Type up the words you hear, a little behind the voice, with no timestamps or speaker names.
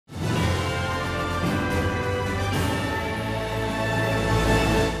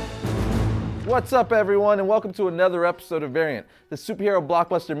What's up, everyone, and welcome to another episode of Variant. The superhero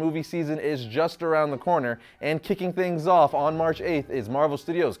blockbuster movie season is just around the corner, and kicking things off on March 8th is Marvel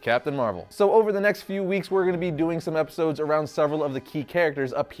Studios' Captain Marvel. So over the next few weeks, we're going to be doing some episodes around several of the key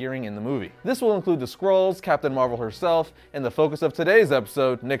characters appearing in the movie. This will include the Skrulls, Captain Marvel herself, and the focus of today's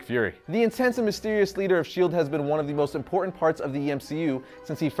episode, Nick Fury. The intense and mysterious leader of S.H.I.E.L.D. has been one of the most important parts of the MCU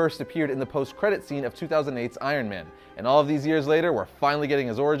since he first appeared in the post-credit scene of 2008's Iron Man. And all of these years later, we're finally getting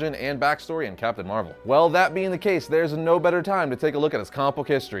his origin and backstory in Captain Marvel. Well, that being the case, there's no better time to take a look at his comic book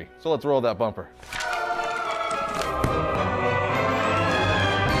history. So let's roll that bumper.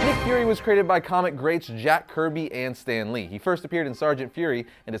 Nick Fury was created by comic greats Jack Kirby and Stan Lee. He first appeared in Sergeant Fury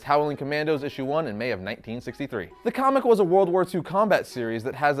and his Howling Commandos issue 1 in May of 1963. The comic was a World War II combat series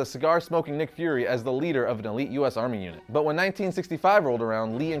that has a cigar-smoking Nick Fury as the leader of an elite US Army unit. But when 1965 rolled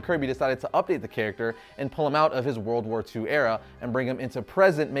around, Lee and Kirby decided to update the character and pull him out of his World War II era and bring him into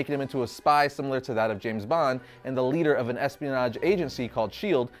present, making him into a spy similar to that of James Bond and the leader of an espionage agency called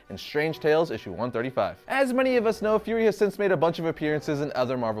S.H.I.E.L.D. in Strange Tales issue 135. As many of us know, Fury has since made a bunch of appearances in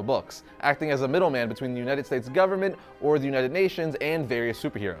other Marvel books, acting as a middleman between the United States government or the United Nations and various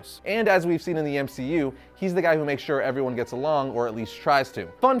superheroes. And as we've seen in the MCU, he's the guy who makes sure everyone gets along, or at least tries to.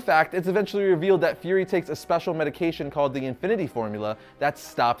 Fun fact, it's eventually revealed that Fury takes a special medication called the Infinity Formula that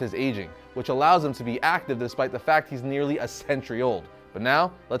stopped his aging, which allows him to be active despite the fact he's nearly a century old. But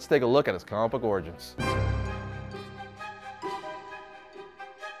now, let's take a look at his comic book origins.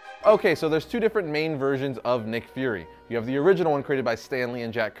 Okay, so there's two different main versions of Nick Fury. You have the original one created by Stan Lee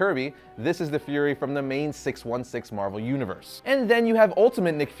and Jack Kirby. This is the Fury from the main 616 Marvel Universe. And then you have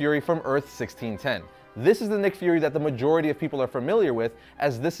Ultimate Nick Fury from Earth 1610. This is the Nick Fury that the majority of people are familiar with,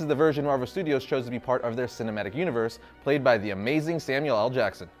 as this is the version Marvel Studios chose to be part of their cinematic universe, played by the amazing Samuel L.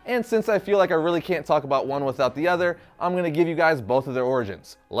 Jackson. And since I feel like I really can't talk about one without the other, I'm going to give you guys both of their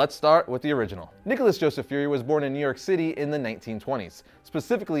origins. Let's start with the original. Nicholas Joseph Fury was born in New York City in the 1920s,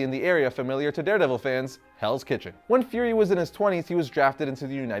 specifically in the area familiar to Daredevil fans, Hell's Kitchen. When Fury was in his 20s, he was drafted into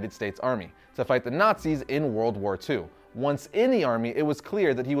the United States Army to fight the Nazis in World War II. Once in the army, it was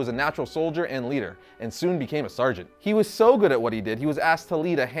clear that he was a natural soldier and leader, and soon became a sergeant. He was so good at what he did, he was asked to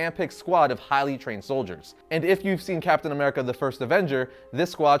lead a hand-picked squad of highly trained soldiers. And if you've seen Captain America: The First Avenger,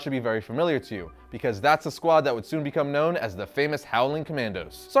 this squad should be very familiar to you, because that's a squad that would soon become known as the famous Howling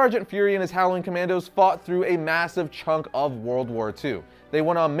Commandos. Sergeant Fury and his Howling Commandos fought through a massive chunk of World War II. They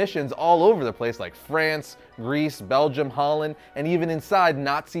went on missions all over the place like France, Greece, Belgium, Holland, and even inside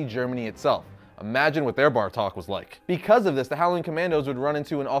Nazi Germany itself. Imagine what their bar talk was like. Because of this, the Howling Commandos would run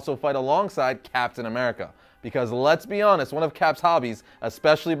into and also fight alongside Captain America. Because let's be honest, one of Cap's hobbies,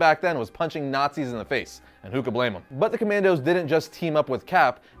 especially back then, was punching Nazis in the face. And who could blame him? But the Commandos didn't just team up with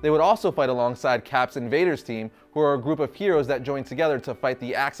Cap, they would also fight alongside Cap's Invaders team, who are a group of heroes that joined together to fight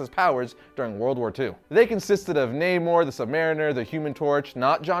the Axis powers during World War II. They consisted of Namor, the Submariner, the Human Torch,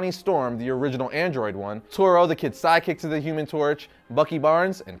 not Johnny Storm, the original android one, Toro, the kid sidekick to the Human Torch, Bucky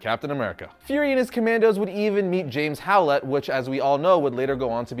Barnes, and Captain America. Fury and his commandos would even meet James Howlett, which, as we all know, would later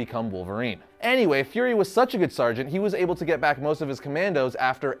go on to become Wolverine. Anyway, Fury was such a good sergeant, he was able to get back most of his commandos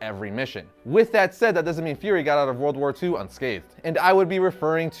after every mission. With that said, that doesn't mean Fury got out of World War II unscathed. And I would be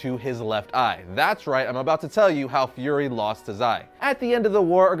referring to his left eye. That's right, I'm about to tell you how Fury lost his eye. At the end of the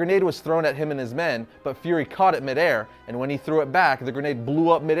war, a grenade was thrown at him and his men, but Fury caught it midair, and when he threw it back, the grenade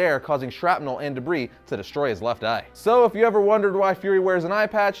blew up midair, causing shrapnel and debris to destroy his left eye. So if you ever wondered why Fury wears an eye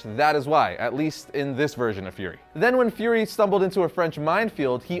patch, that is why, at least in this version of Fury. Then when Fury stumbled into a French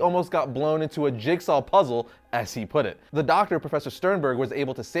minefield, he almost got blown into a jigsaw puzzle, as he put it. The doctor, Professor Sternberg, was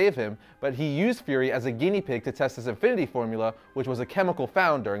able to save him, but he used Fury as a guinea pig to test his Infinity Formula, which was a chemical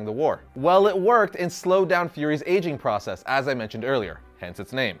found during the war. Well, it worked and slowed down Fury's aging process, as I mentioned earlier, hence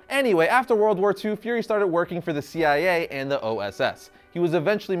its name. Anyway, after World War II, Fury started working for the CIA and the OSS. He was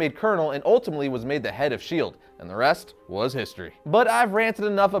eventually made colonel and ultimately was made the head of S.H.I.E.L.D., and the rest was history. But I've ranted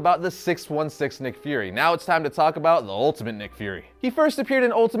enough about the 616 Nick Fury. Now it's time to talk about the Ultimate Nick Fury. He first appeared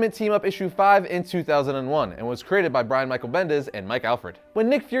in Ultimate Team Up issue 5 in 2001 and was created by Brian Michael Bendis and Mike Alfred. When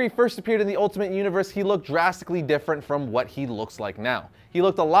Nick Fury first appeared in the Ultimate Universe, he looked drastically different from what he looks like now. He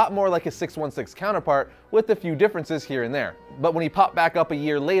looked a lot more like his 616 counterpart, with a few differences here and there. But when he popped back up a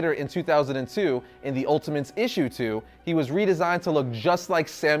year later in 2002 in the Ultimates issue 2, he was redesigned to look just like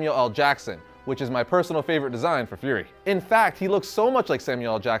Samuel L. Jackson, which is my personal favorite design for Fury. In fact, he looks so much like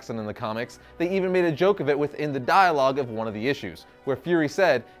Samuel L. Jackson in the comics, they even made a joke of it within the dialogue of one of the issues, where Fury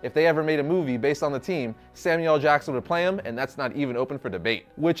said if they ever made a movie based on the team, Samuel L. Jackson would play him, and that's not even open for debate.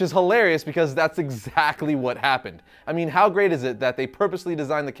 Which is hilarious because that's exactly what happened. I mean, how great is it that they purposely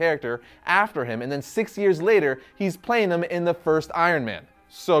designed the character after him, and then 6 years later, he's playing him in the first Iron Man?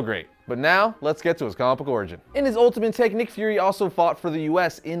 So great. But now, let's get to his comic book origin. In his Ultimate take, Nick Fury also fought for the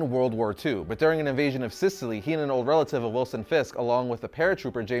US in World War II, but during an invasion of Sicily, he and an old relative of Wilson Fisk, along with the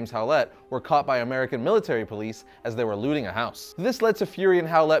paratrooper James Howlett, were caught by American military police as they were looting a house. This led to Fury and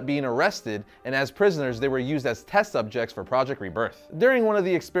Howlett being arrested, and as prisoners, they were used as test subjects for Project Rebirth. During one of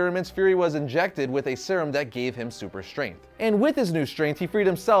the experiments, Fury was injected with a serum that gave him super strength. And with his new strength, he freed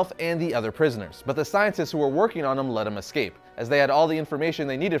himself and the other prisoners, but the scientists who were working on him let him escape, as they had all the information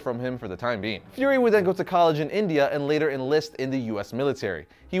they needed from him for the time being. Fury would then go to college in India and later enlist in the US military.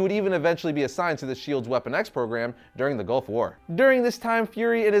 He would even eventually be assigned to the SHIELD's Weapon X program during the Gulf War. During this time,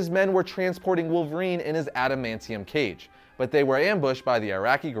 Fury and his men were transporting Wolverine in his adamantium cage, but they were ambushed by the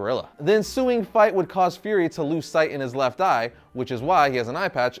Iraqi guerrilla. The ensuing fight would cause Fury to lose sight in his left eye, which is why he has an eye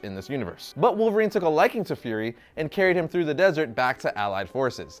patch in this universe. But Wolverine took a liking to Fury and carried him through the desert back to Allied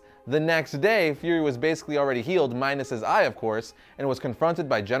forces. The next day, Fury was basically already healed, minus his eye of course, and was confronted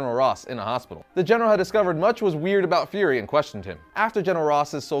by General Ross in a hospital. The general had discovered much was weird about Fury and questioned him. After General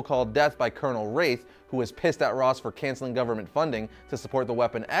Ross's so-called death by Colonel Wraith, who was pissed at Ross for canceling government funding to support the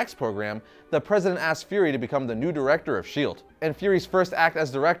Weapon X program, the president asked Fury to become the new director of SHIELD. And Fury's first act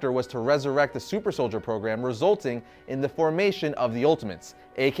as director was to resurrect the Super Soldier program, resulting in the formation of the Ultimates,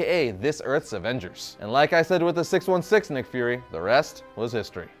 aka this Earth's Avengers. And like I said with the 616 Nick Fury, the rest was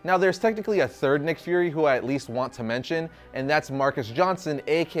history. Now there's technically a third Nick Fury who I at least want to mention, and that's Marcus Johnson,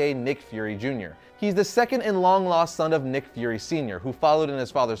 aka Nick Fury Jr. He's the second and long-lost son of Nick Fury Sr., who followed in his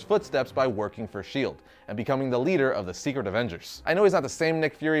father's footsteps by working for SHIELD and becoming the leader of the Secret Avengers. I know he's not the same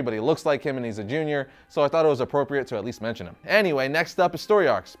Nick Fury, but he looks like him and he's a junior, so I thought it was appropriate to at least mention him. Anyway, next up is story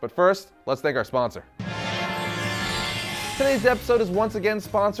arcs, but first, let's thank our sponsor. Today's episode is once again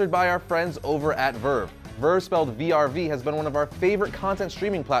sponsored by our friends over at Verve. Verve, spelled VRV, has been one of our favorite content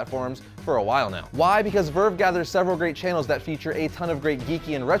streaming platforms for a while now. Why? Because Verve gathers several great channels that feature a ton of great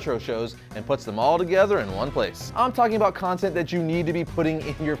geeky and retro shows and puts them all together in one place. I'm talking about content that you need to be putting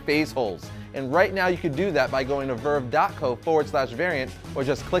in your face holes. And right now you can do that by going to verve.co/variant or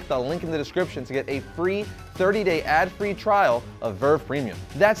just click the link in the description to get a free 30-day ad-free trial of Verve Premium.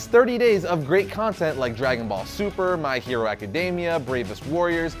 That's 30 days of great content like Dragon Ball Super, My Hero Academia, Bravest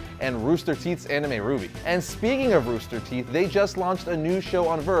Warriors, and Rooster Teeth's Anime Ruby. And speaking of Rooster Teeth, they just launched a new show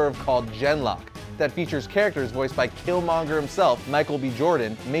on Verve called Genlock that features characters voiced by Killmonger himself, Michael B.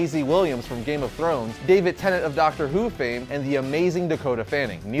 Jordan, Maisie Williams from Game of Thrones, David Tennant of Doctor Who fame, and the amazing Dakota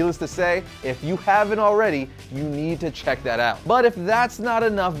Fanning. Needless to say, if you haven't already, you need to check that out. But if that's not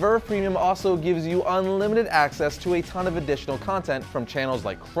enough, Verve Premium also gives you unlimited access to a ton of additional content from channels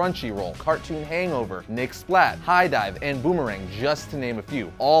like Crunchyroll, Cartoon Hangover, Nick Splat, High Dive, and Boomerang, just to name a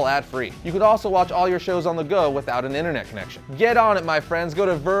few, all ad-free. You could also watch all your shows on the go without an internet connection. Get on it, my friends. Go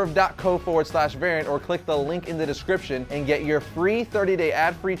to verve.co/variant or click the link in the description and get your free 30-day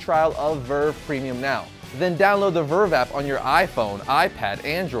ad-free trial of Verve Premium now. Then download the Verve app on your iPhone, iPad,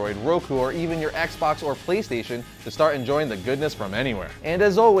 Android, Roku, or even your Xbox or PlayStation to start enjoying the goodness from anywhere. And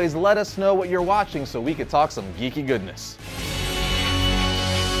as always, let us know what you're watching so we could talk some geeky goodness.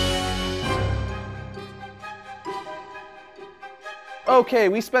 Okay,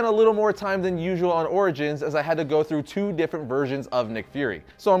 we spent a little more time than usual on Origins as I had to go through two different versions of Nick Fury.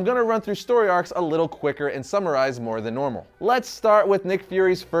 So I'm gonna run through story arcs a little quicker and summarize more than normal. Let's start with Nick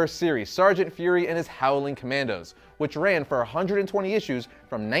Fury's first series, Sergeant Fury and his Howling Commandos, which ran for 120 issues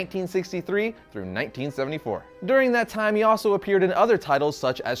from 1963 through 1974. During that time, he also appeared in other titles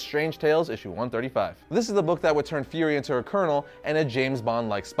such as Strange Tales issue 135. This is the book that would turn Fury into a colonel and a James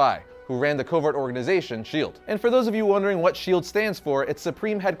Bond-like spy, who ran the covert organization SHIELD. And for those of you wondering what SHIELD stands for, it's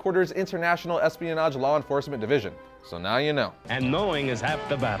Supreme Headquarters International Espionage Law Enforcement Division. So now you know. And knowing is half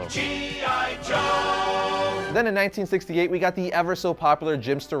the battle. G.I. Joe! Then in 1968, we got the ever so popular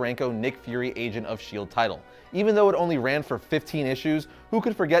Jim Steranko Nick Fury Agent of SHIELD title. Even though it only ran for 15 issues, who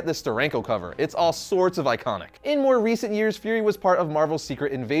could forget this Steranko cover? It's all sorts of iconic. In more recent years, Fury was part of Marvel's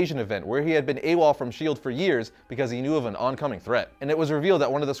Secret Invasion event, where he had been AWOL from SHIELD for years because he knew of an oncoming threat. And it was revealed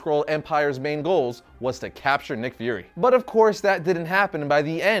that one of the Skrull Empire's main goals was to capture Nick Fury. But of course that didn't happen, and by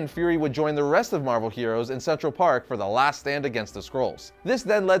the end, Fury would join the rest of Marvel heroes in Central Park for the last stand against the Skrulls. This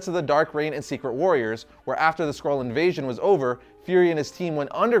then led to the Dark Reign and Secret Warriors, where after the Skrull invasion was over, Fury and his team went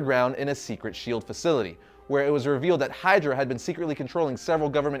underground in a secret SHIELD facility, where it was revealed that Hydra had been secretly controlling several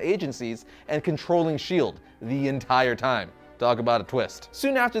government agencies and controlling SHIELD the entire time. Talk about a twist.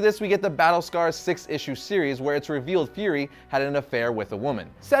 Soon after this, we get the Battle Scars 6-issue series where it's revealed Fury had an affair with a woman.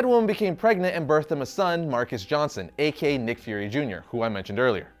 Said woman became pregnant and birthed him a son, Marcus Johnson, aka Nick Fury Jr., who I mentioned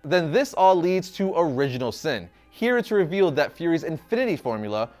earlier. Then this all leads to Original Sin. Here it's revealed that Fury's Infinity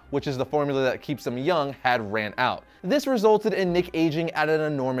Formula, which is the formula that keeps him young, had ran out. This resulted in Nick aging at an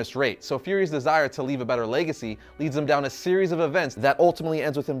enormous rate, so Fury's desire to leave a better legacy leads him down a series of events that ultimately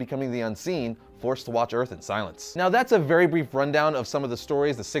ends with him becoming the Unseen, forced to watch Earth in silence. Now that's a very brief rundown of some of the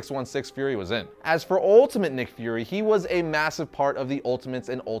stories the 616 Fury was in. As for Ultimate Nick Fury, he was a massive part of the Ultimates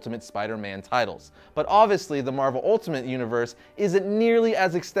and Ultimate Spider-Man titles. But obviously the Marvel Ultimate Universe isn't nearly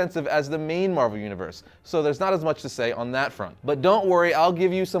as extensive as the main Marvel Universe, so there's not as much to say on that front. But don't worry, I'll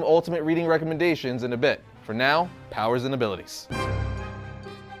give you some Ultimate reading recommendations in a bit. For now, powers and abilities.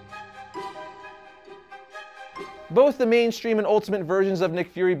 Both the mainstream and Ultimate versions of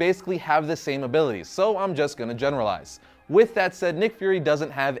Nick Fury basically have the same abilities, so I'm just gonna generalize. With that said, Nick Fury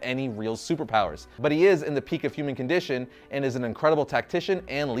doesn't have any real superpowers, but he is in the peak of human condition and is an incredible tactician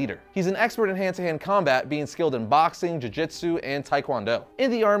and leader. He's an expert in hand-to-hand combat, being skilled in boxing, jiu-jitsu, and taekwondo. In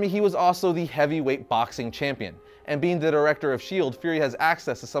the army, he was also the heavyweight boxing champion. And being the director of S.H.I.E.L.D., Fury has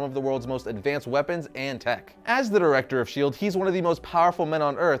access to some of the world's most advanced weapons and tech. As the director of S.H.I.E.L.D., he's one of the most powerful men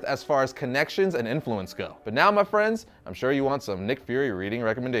on Earth as far as connections and influence go. But now, my friends, I'm sure you want some Nick Fury reading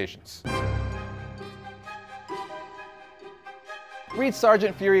recommendations. Read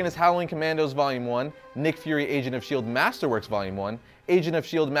Sergeant Fury and his Howling Commandos Volume 1, Nick Fury Agent of S.H.I.E.L.D. Masterworks Volume 1, Agent of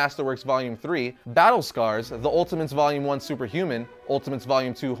S.H.I.E.L.D. Masterworks Volume 3, Battle Scars, The Ultimates Volume 1 Superhuman, Ultimates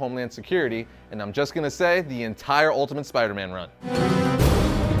Volume 2 Homeland Security, and I'm just gonna say, the entire Ultimate Spider-Man run.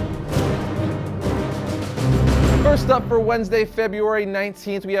 First up for Wednesday, February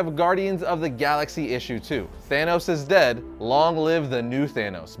 19th, we have Guardians of the Galaxy Issue 2. Thanos is dead, long live the new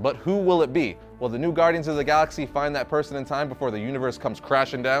Thanos. But who will it be? Will the new Guardians of the Galaxy find that person in time before the universe comes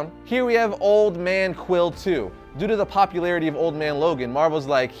crashing down? Here we have Old Man Quill 2. Due to the popularity of Old Man Logan, Marvel's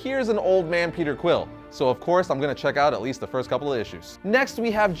like, here's an old man Peter Quill. So of course, I'm gonna check out at least the first couple of issues. Next,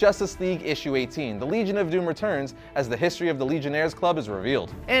 we have Justice League issue 18. The Legion of Doom returns as the history of the Legionnaires Club is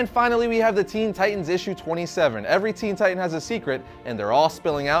revealed. And finally, we have the Teen Titans issue 27. Every Teen Titan has a secret, and they're all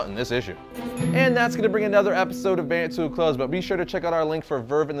spilling out in this issue. And that's gonna bring another episode of Variant to a close, but be sure to check out our link for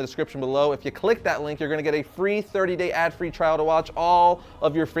Verve in the description below. If you click that link, you're gonna get a free 30-day ad-free trial to watch all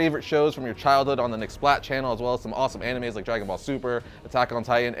of your favorite shows from your childhood on the Nick Splat channel, as well as some awesome animes like Dragon Ball Super, Attack on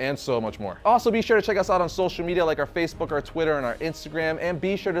Titan, and so much more. Also, be sure to check us out on social media like our Facebook, our Twitter, and our Instagram, and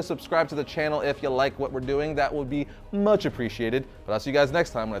be sure to subscribe to the channel if you like what we're doing. That would be much appreciated. But I'll see you guys next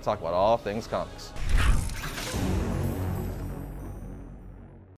time when I talk about all things comics.